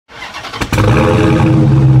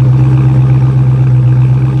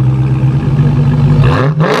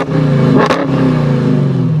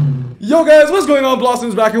Yo guys, what's going on?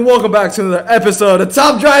 Blossom's back and welcome back to another episode of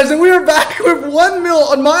Top Drives, and we are back with 1 mil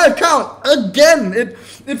on my account again.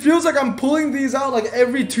 It feels like I'm pulling these out like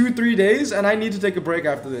every 2-3 days, and I need to take a break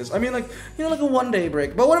after this. I mean, like, you know, like a 1-day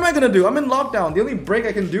break. But what am I gonna do? I'm in lockdown. The only break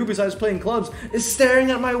I can do besides playing clubs is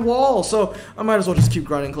staring at my wall. So I might as well just keep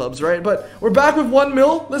grinding clubs, right? But we're back with 1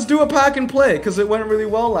 mil. Let's do a pack and play because it went really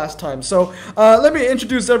well last time. So let me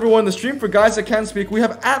introduce everyone in the stream. For guys that can't speak, we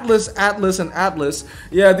have Atlas, and Atlas.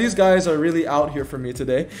 Yeah, these guys are really out here for me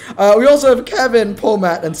today. We also have Kevin,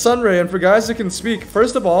 Pomat, and Sunray. And for guys that can speak,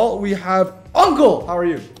 first of all, we have Uncle. How are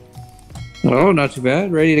you? Oh, not too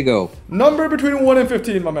bad. Ready to go. Number between 1 and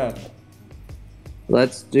 15, my man.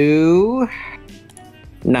 Let's do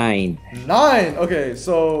 9. 9. Okay,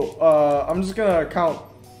 so I'm just gonna count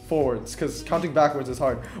forwards because counting backwards is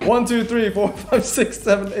hard. 1, 2, 3, 4, 5, 6,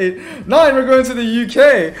 7, 8, 9. We're going to the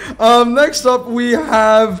UK. Next up, we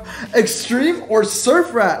have Extreme or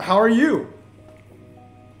Surf Rat. How are you?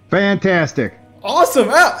 Fantastic. Awesome.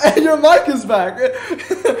 And your mic is back.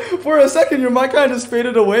 For a second, your mic kind of just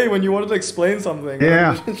faded away when you wanted to explain something.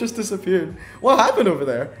 Yeah. It just disappeared. What happened over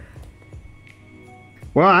there?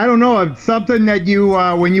 Well, I don't know. It's something that you,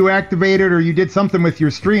 when you activated or you did something with your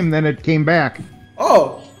stream, then it came back.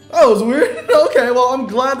 Oh, that was weird. Okay, well, I'm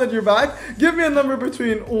glad that you're back. Give me a number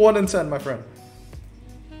between 1 and 10, my friend.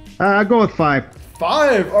 I'll go with 5.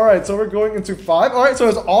 5. All right, so we're going into 5. All right, so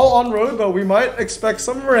it's all on road, but we might expect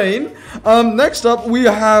some rain. Next up, we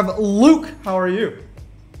have Luke. How are you?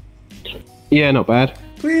 Yeah, not bad.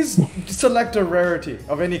 Please select a rarity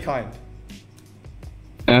of any kind.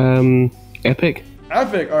 Epic.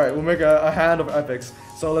 Epic. All right, we'll make a hand of epics.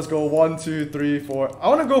 So let's go 1, 2, 3, 4. I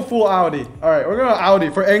want to go full Audi. All right, we're going to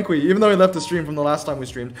Audi for Enqui, even though he left the stream from the last time we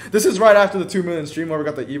streamed. This is right after the 2 million stream where we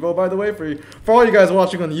got the Evo, by the way, for all you guys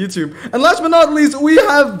watching on YouTube. And last but not least, we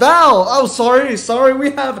have Val. Oh, sorry.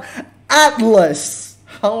 We have Atlas.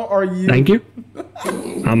 How are you? Thank you.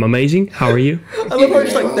 I'm amazing. How are you? I love how you're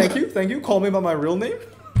just like, thank you. Call me by my real name.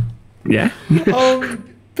 Yeah.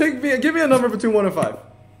 Give me a number between 1 and 5.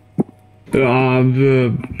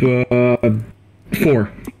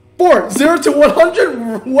 4. 0 to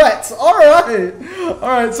 100 wet. All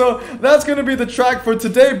right. So that's gonna be the track for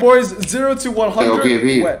today, boys. 0 to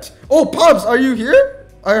 100 wet. Oh, Pops, are you here?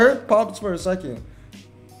 I heard Pops for a second,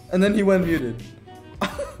 and then he went muted.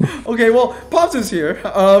 Okay, well, Pops is here.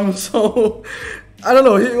 So I don't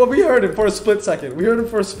know. We heard him for a split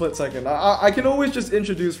second. I can always just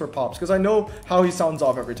introduce for Pops because I know how he sounds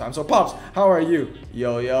off every time. So Pops, how are you?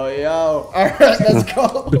 Yo. All right, let's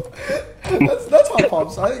go. that's how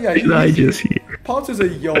Pops. Pops is a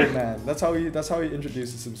yo man. That's how he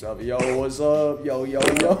introduces himself. Yo, what's up? Yo.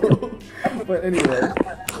 But anyway,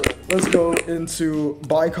 let's go into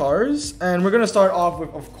buy cars, and we're gonna start off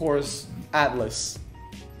with, of course, Atlas,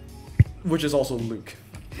 which is also Luke.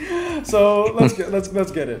 So let's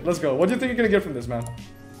get it. Let's go. What do you think you're gonna get from this, man?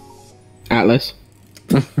 Atlas.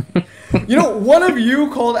 You know, one of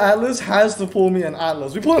you called Atlas has to pull me an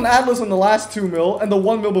Atlas. We pulled an Atlas on the last 2 mil and the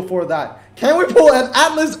 1 mil before that. Can we pull an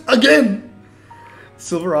Atlas again?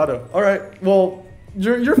 Silverado. All right. Well,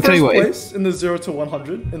 you're first place in the 0 to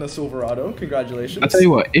 100 in a Silverado. Congratulations. I'll tell you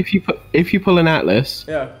what. If you pull an Atlas,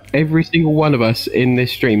 yeah, every single one of us in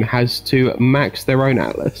this stream has to max their own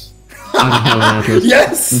Atlas.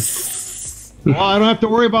 Yes. Well, I don't have to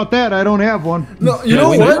worry about that. I don't have one. No, you know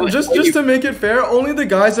what? Just to make it fair, only the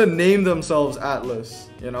guys that name themselves Atlas.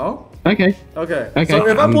 You know? Okay. So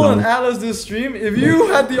if I pull an Atlas this stream, if you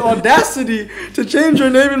had the audacity to change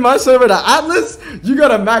your name in my server to Atlas, you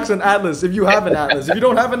gotta max an Atlas if you have an Atlas. If you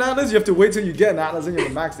don't have an Atlas, you have to wait till you get an Atlas and you have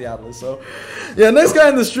to max the Atlas. So, yeah, next guy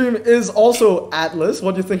in the stream is also Atlas.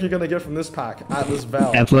 What do you think you're gonna get from this pack? Atlas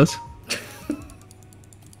Val. Atlas.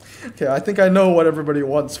 Okay, I think I know what everybody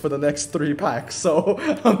wants for the next 3 packs, so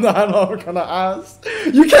I'm not gonna ask.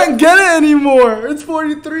 You can't get it anymore! It's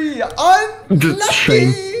 43!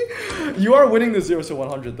 Unlucky! You are winning the 0 to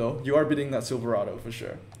 100 though. You are beating that Silverado for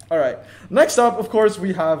sure. Alright, next up, of course,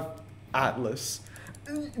 we have Atlas.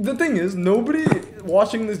 The thing is, nobody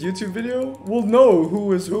watching this YouTube video will know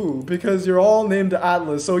who is who because you're all named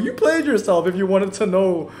Atlas. So you played yourself if you wanted to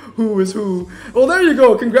know who is who. Well, there you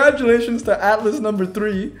go. Congratulations to Atlas number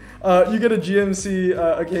 3. You get a GMC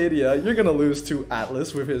Acadia. You're going to lose to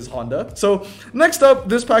Atlas with his Honda. So next up,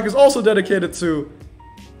 this pack is also dedicated to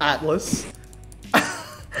Atlas.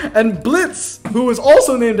 And Blitz, who is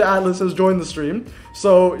also named Atlas, has joined the stream.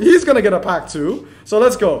 So he's going to get a pack too. So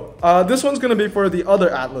let's go. This one's going to be for the other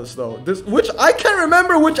Atlas though. Which I can't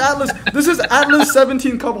remember which Atlas. This is Atlas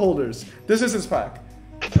 17 cup holders. This is his pack.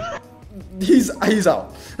 He's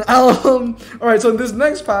out. All right, so this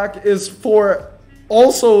next pack is for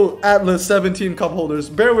Also, Atlas 17 cup holders.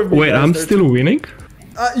 Bear with me. Wait, guys. I'm There's- still winning?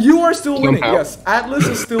 You are still winning. Somehow. Yes, Atlas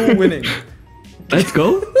is still winning. Let's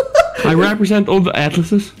go. I represent all the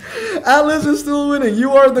atlases. Atlas is still winning.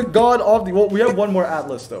 You are the god of the. Well, we have one more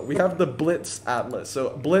Atlas though. We have the Blitz Atlas.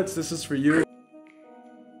 So Blitz, this is for you.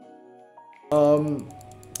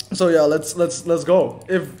 So yeah, let's go.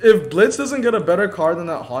 If Blitz doesn't get a better card than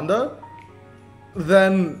that Honda,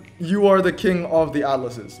 then you are the king of the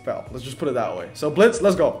Atlases, pal. Let's just put it that way. So Blitz,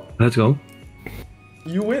 let's go. Let's go.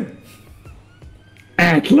 You win.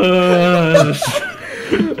 Atlas!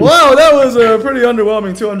 Wow, that was a pretty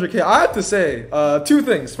underwhelming 200k. I have to say, two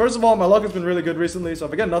things. First of all, my luck has been really good recently, so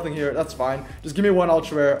if I get nothing here, that's fine. Just give me one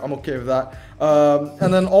ultra rare, I'm okay with that.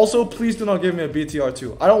 And then also, please do not give me a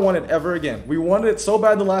BTR2. I don't want it ever again. We wanted it so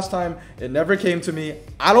bad the last time, it never came to me.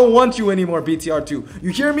 I don't want you anymore, BTR2. You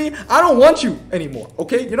hear me? I don't want you anymore,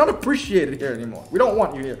 okay? You're not appreciated here anymore. We don't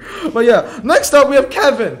want you here. But yeah, next up we have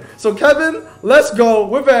Kevin. So Kevin, let's go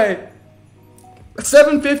with a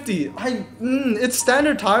 750. It's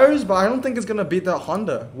standard tires, but I don't think it's gonna beat that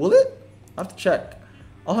Honda. Will it? I have to check.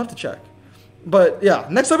 I'll have to check. But yeah,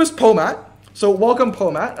 next up is Pomat. So welcome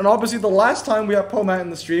Pomat, and obviously the last time we had Pomat in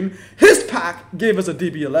the stream, his pack gave us a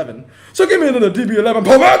DB11. So give me another DB11,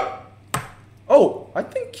 Pomat. Oh, I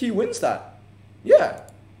think he wins that. Yeah.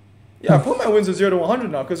 Yeah, Pomat wins a 0 to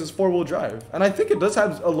 100 now because it's 4-wheel drive. And I think it does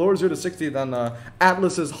have a lower 0 to 60 than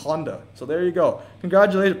Atlas's Honda. So there you go.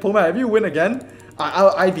 Congratulations, Pomat. If you win again,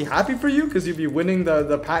 I'd be happy for you because you'd be winning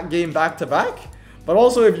the pack game back to back. But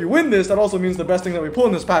also, if you win this, that also means the best thing that we pull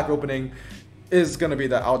in this pack opening is going to be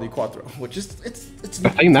that Audi Quattro, which is, it's I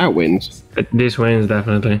think that wins. This wins,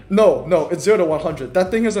 definitely. No, it's 0 to 100. That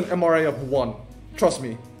thing is an MRA of 1. Trust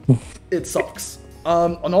me. It sucks.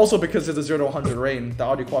 And also because it's a 0 to 100 rain, the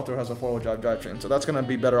Audi Quattro has a 4-wheel drive drivetrain, so that's gonna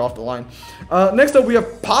be better off the line. Next up we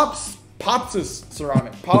have Pops. Pops'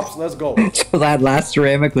 ceramic. Pops, let's go. So that last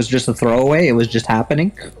ceramic was just a throwaway? It was just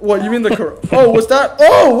happening? What, you mean the oh, was that?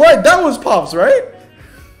 Oh, right, that was Pops, right?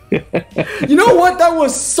 You know what? That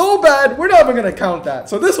was so bad, we're not even gonna count that.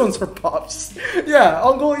 So this one's for Pops. Yeah,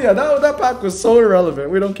 Uncle, yeah, that pack was so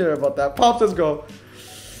irrelevant. We don't care about that. Pops, let's go.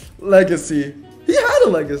 Legacy. He had a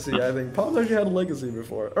legacy, I think. Pops actually had a legacy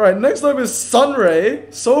before. Alright, next up is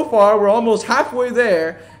Sunray. So far, we're almost halfway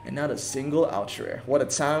there, and not a single ultra rare. What a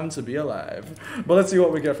time to be alive. But let's see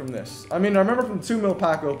what we get from this. I mean, I remember from 2 mil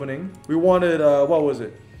pack opening, we wanted, what was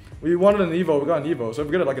it? We wanted an Evo, we got an Evo. So if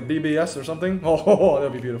we get it like a DBS or something, oh,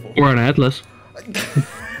 that'd be beautiful. Or an Atlas.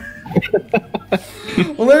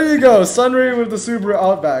 Well, there you go. Sunray with the Subaru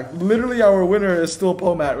Outback. Literally, our winner is still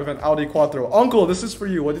Pomat with an Audi Quattro. Uncle, this is for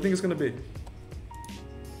you. What do you think it's going to be?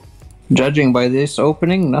 Judging by this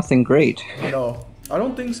opening, nothing great. No, I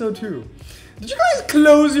don't think so too. Did you guys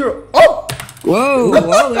close your... Oh! Whoa,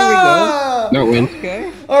 well, there we go. That wins.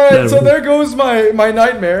 Okay. Alright, so there goes my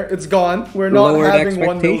nightmare. It's gone. We're not Lowered having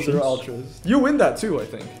 1 mils or expectations. ultras. You win that too, I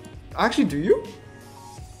think. Actually, do you?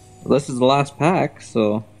 This is the last pack,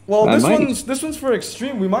 so... Well, I might. this one's for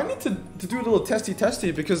extreme. We might need to do a little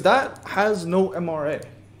testy because that has no MRA.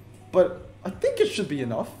 But I think it should be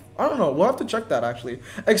enough. I don't know. We'll have to check that actually.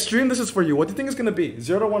 Extreme, this is for you. What do you think it's gonna be?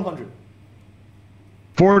 0 to 100.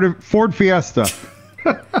 Ford Fiesta.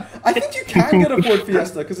 I think you can get a Ford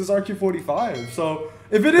Fiesta because it's RQ45. So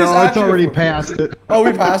if it is, No, it's actually a already Ford- past it. Oh,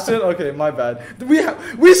 we passed it? Okay, my bad.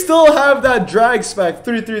 We still have that drag spec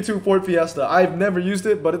 332 Ford Fiesta. I've never used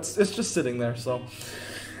it, but it's just sitting there. So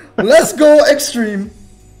let's go extreme.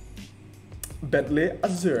 Bentley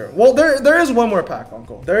Azure. Well, there is one more pack,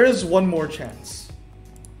 Uncle. There is one more chance.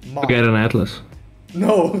 Mine. Get an Atlas.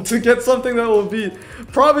 No, to get something that will beat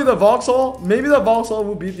probably the Vauxhall. Maybe the Vauxhall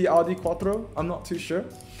will beat the Audi Quattro. I'm not too sure.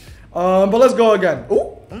 But let's go again.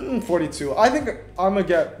 Oh, 42. I think I'm gonna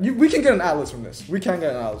get. We can get an Atlas from this. We can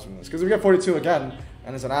get an Atlas from this because if we get 42 again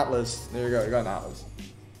and it's an Atlas, there you go. You got an Atlas.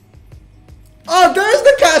 Oh, there's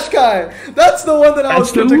the Qashqai. That's the one that I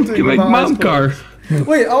was That's the predicting. with ultimate my eyes mom car. closed.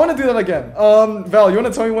 Wait, I want to do that again. Val, you want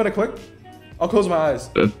to tell me when to click? I'll close my eyes.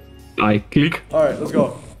 I click. All right, let's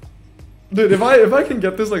go. Dude, if I can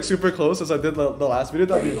get this like super close as I did the last video,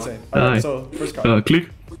 that'd be insane. Alright, so first card. Click.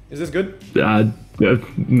 Is this good?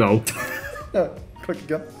 No. Yeah, click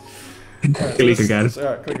again. Alright, Click again.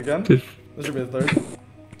 Alright, click again. This should be the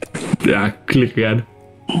third. Yeah, click again.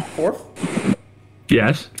 Fourth.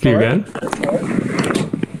 Yes, click Alright.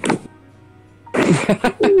 again.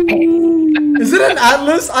 Is it an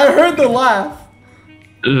Atlas? I heard the laugh.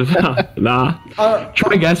 Nah.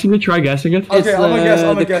 Try guessing it. Okay, It's, I'm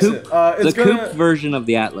gonna guess the it. coupe- It's the gonna. coupe version of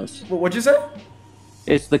the Atlas. What'd you say?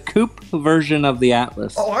 It's the coupe version of the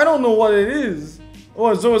Atlas. Oh, I don't know what it is.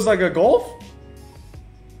 Oh, so it's like a Golf?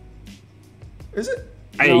 Is it?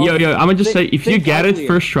 Hey, No. yo, I'm gonna just say, if you Think get it uglier.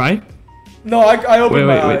 first try, No, I opened Wait,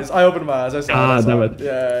 my wait. eyes. I opened my eyes. I saw it. I saw damn it. it.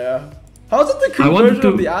 Yeah. How's it the I cool wanted version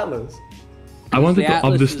of to- the Atlas? I wanted The to up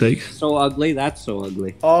Atlas the is stakes. so ugly. That's so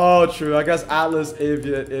ugly. Oh, true. I guess Atlas,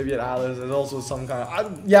 Aviat Atlas is also some kind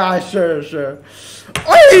of... yeah, sure.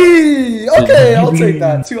 Hey! Okay, I'll take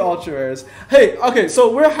that. 2 ultra rares. Hey, okay,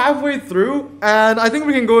 so we're halfway through, and I think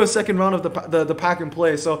we can go a second round of the pack and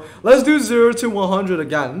play. So let's do 0 to 100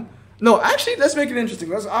 again. No, actually, let's make it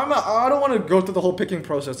interesting. I don't want to go through the whole picking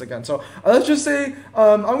process again. So let's just say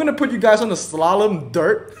I'm going to put you guys on the slalom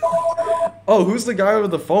dirt. Oh, who's the guy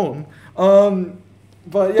with the phone?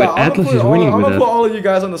 But yeah, But Atlas is I'm winning gonna with put that. all of you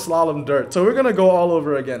guys on the slalom dirt. So we're gonna go all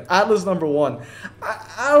over again. Atlas number 1.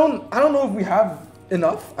 I don't know if we have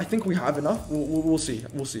enough. I think we have enough. We'll see.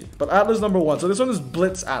 But Atlas number 1. So this one is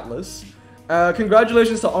Blitz Atlas.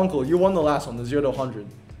 Congratulations to Uncle. You won the last one, the 0 to 100.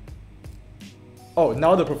 Oh,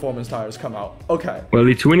 now the performance tires come out. Okay. Well,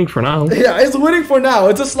 it's winning for now. Yeah, he's winning for now.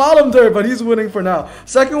 It's a slalom dirt, but he's winning for now.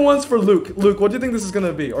 Second one's for Luke. Luke, what do you think this is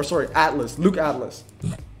gonna be? Or sorry, Atlas. Luke Atlas.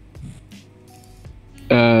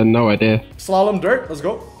 No idea. Slalom dirt. Let's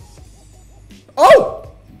go.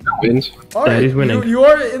 Oh! Wins. All That right, is winning. You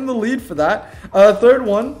are in the lead for that. Third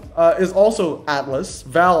one is also Atlas.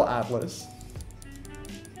 Val Atlas.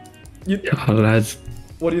 Oh, lads,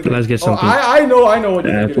 What do you think? Let's get Oh, something. I know what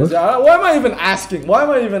you think it is. Atlas? Yeah, why am I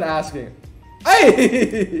even asking?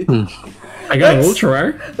 Hey! I got an Thanks. ultra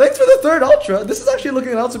rare. Thanks for the third ultra. This is actually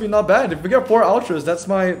looking out to be not bad. If we get 4 ultras, that's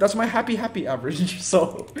my happy average.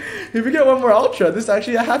 So if we get 1 more ultra, this is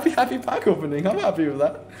actually a happy pack opening. I'm happy with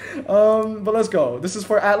that. But let's go. This is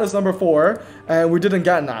for Atlas number 4, and we didn't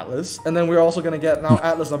get an Atlas. And then we're also gonna get now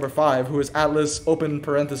Atlas number 5, who is Atlas open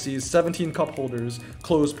parentheses 17 cup holders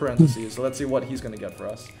close parentheses. So let's see what he's gonna get for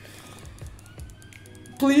us.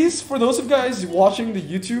 Please, for those of you guys watching the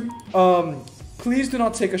YouTube, please do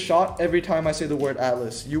not take a shot every time I say the word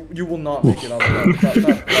Atlas. You will not make it out of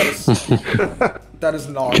that is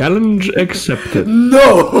not. Challenge accepted.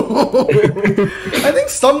 No! I think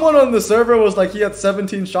someone on the server was like he had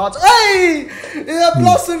 17 shots. Hey! Yeah,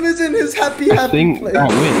 Blossom is in his happy I think place. that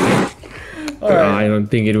wins. Alright. I don't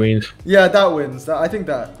think it wins. Yeah, that wins. I think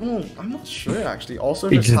that. I'm not sure actually. Also,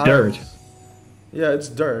 if It's dirt. Yeah, it's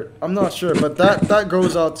dirt. I'm not sure, but that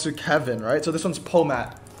goes out to Kevin, right? So this one's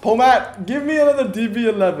Pomat. Pomat, give me another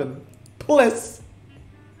DB11, please.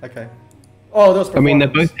 Okay. Oh, those. I mean, they're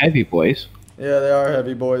performance. both heavy boys. Yeah, they are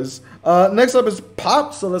heavy boys. Next up is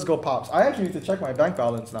Pops, so let's go Pops. I actually need to check my bank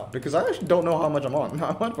balance now because I actually don't know how much I'm on.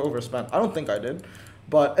 I might have overspent. I don't think I did,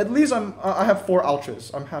 but at least I have 4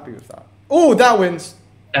 ultras. I'm happy with that. Oh, that wins.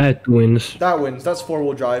 That wins. That wins. That's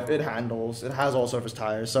 4-wheel drive. It handles. It has all surface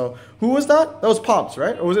tires. So who was that? That was Pops,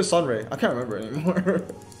 right? Or was it Sunray? I can't remember anymore.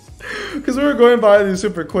 Because we were going by these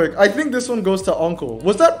super quick. I think this one goes to Uncle.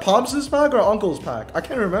 Was that Pops' pack or Uncle's pack? I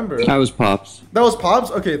can't remember. That was Pops. That was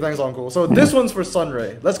Pops? Okay, thanks, Uncle. So this one's for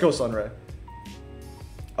Sunray. Let's go, Sunray.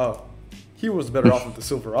 Oh. He was better off with the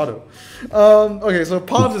Silverado. Okay, so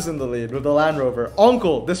Pops is in the lead with the Land Rover.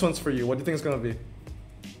 Uncle, this one's for you. What do you think it's going to be?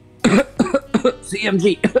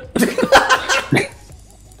 CMG.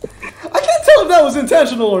 I can't tell if that was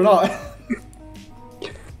intentional or not.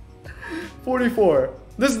 44.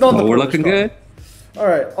 This is not the Oh, we're Polish looking car. good. All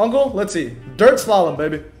right, Uncle, let's see. Dirt slalom,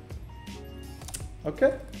 baby.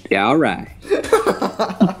 Okay. Yeah, all right.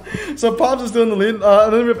 So Pops is still in the lead,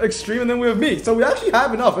 and then we have Extreme, and then we have me. So we actually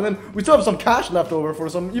have enough, and then we still have some cash left over for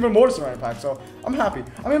some even more ceramic packs. So I'm happy.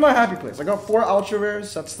 I'm in my happy place. I got 4 ultra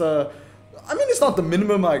rares. That's the... I mean, it's not the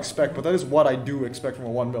minimum I expect, but that is what I do expect from a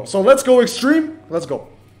 1 mil. So let's go Extreme. Let's go.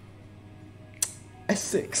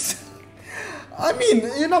 S6. I mean,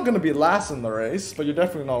 you're not going to be last in the race, but you're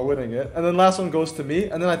definitely not winning it. And then last one goes to me.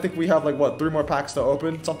 And then I think we have like, what, 3 more packs to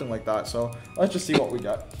open? Something like that. So let's just see what we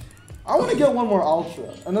get. I want to get 1 more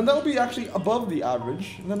Ultra. And then that'll be actually above the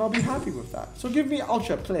average. And then I'll be happy with that. So give me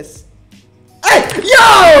Ultra, please. Hey!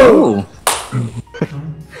 Yo! Ooh.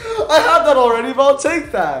 I have that already, but I'll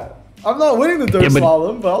take that. I'm not winning the dirt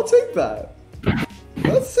slalom, but I'll take that.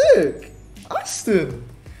 That's sick. Aston.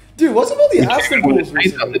 Dude, what's about the Aston rules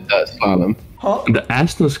recently? The dirt slalom. Huh? The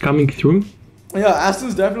Aston's coming through. Yeah,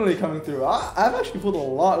 Aston's definitely coming through. I've actually pulled a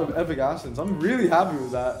lot of epic Astons. I'm really happy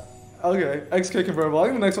with that. Okay, XK convertible. I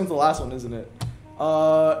think the next one's the last one, isn't it?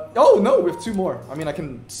 Oh no, we have 2 more. I mean, I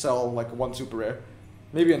can sell like 1 super rare.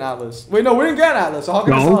 Maybe an Atlas. Wait, no, we didn't get an Atlas. So how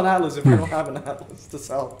can I sell an Atlas if we don't have an Atlas to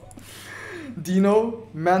sell? Dino,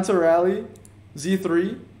 Manta Rally,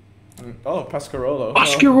 Z3. Oh, Pescarolo.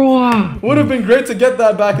 Oscarola! Would have been great to get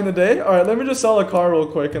that back in the day. All right, let me just sell a car real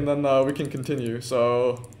quick, and then we can continue.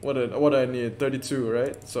 So what do I need? 32,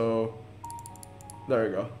 right? So there we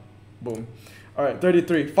go. Boom. All right,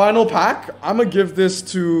 33. Final pack. I'm gonna give this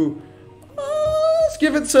to. Let's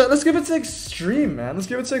give it to Extreme, man. Let's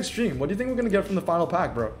give it to Extreme. What do you think we're gonna get from the final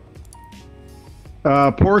pack, bro?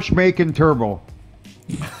 Porsche Macon Turbo.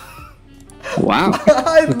 Wow.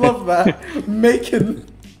 I love that. Macon.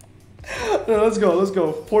 Yeah, let's go.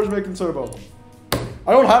 Porsche Macon Turbo.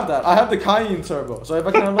 I don't have that. I have the Cayenne Turbo. So if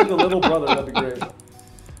I can have like the little brother, that'd be great.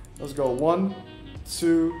 Let's go. 1,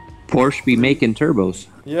 2. Porsche be making turbos.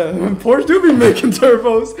 Yeah, Porsche do be making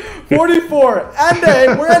turbos. 44.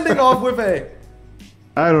 And we're ending off with a.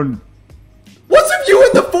 I don't. What's with you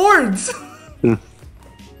in the Fords?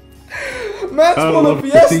 Man's full of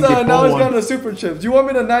Fiesta and now he's got a super chip. Do you want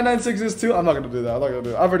me to 996s too? I'm not gonna do that.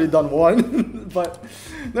 I've already done one. But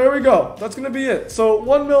there we go. That's gonna be it. So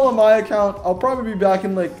 1 mil on my account. I'll probably be back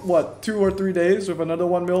in like what 2 or 3 days with another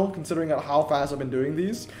 1 mil, considering how fast I've been doing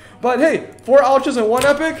these. But hey, 4 ultras and 1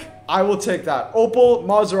 epic, I will take that. Opel,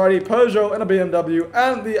 Maserati, Peugeot, and a BMW,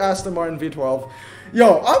 and the Aston Martin V12.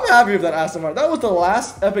 Yo, I'm happy with that Aston Martin. That was the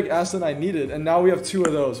last epic Aston I needed, and now we have 2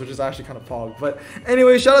 of those, which is actually kind of pog. But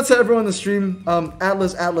anyway, shout out to everyone in the stream.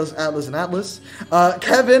 Atlas, and Atlas.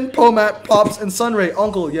 Kevin, Pomat, Pops, and Sunray.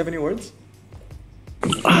 Uncle, you have any words?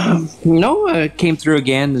 No, came through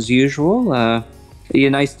again as usual.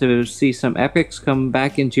 Nice to see some epics come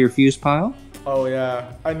back into your fuse pile. Oh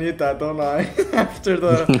yeah, I need that, don't I? After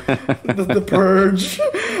the purge.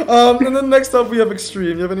 And then next up we have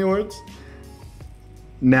Extreme. You have any words?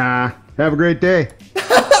 Nah. Have a great day.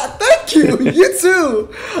 Thank you. You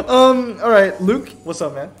too. All right, Luke. What's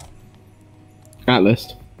up, man?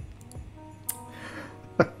 Atlas.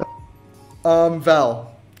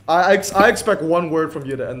 Val. I expect 1 word from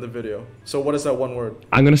you to end the video. So what is that 1 word?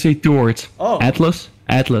 I'm gonna say 2 words. Oh. Atlas.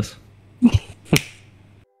 Atlas.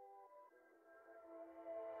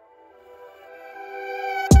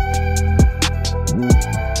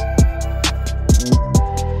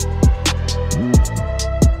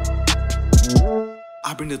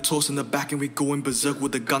 I bring the toast in the back and we going berserk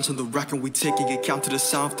with the guns on the rack and we taking account to the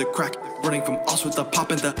sound of the crack. Running from us with the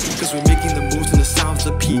pop and the cause we're making the moves and the sound of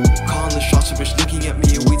the P. Calling the shots, a bitch looking at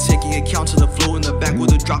me and we taking account to the flow in the back with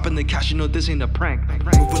the drop in the cash, you know this ain't a prank.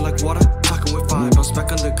 Moving like water, talking with 5. I'm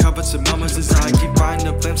back undercover to mama's desire. Keep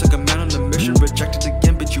riding the flames like a man on a mission. Rejected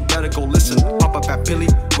again, but you better go listen. Pop up at Billy,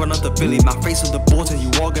 run up the Billy. My face on the boards and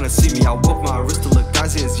you all gonna see me. I whip my wrist to look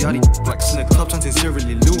guys, it's Yachty. Flexing the club, something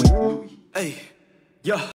sincerely Louis. Hey. Yeah.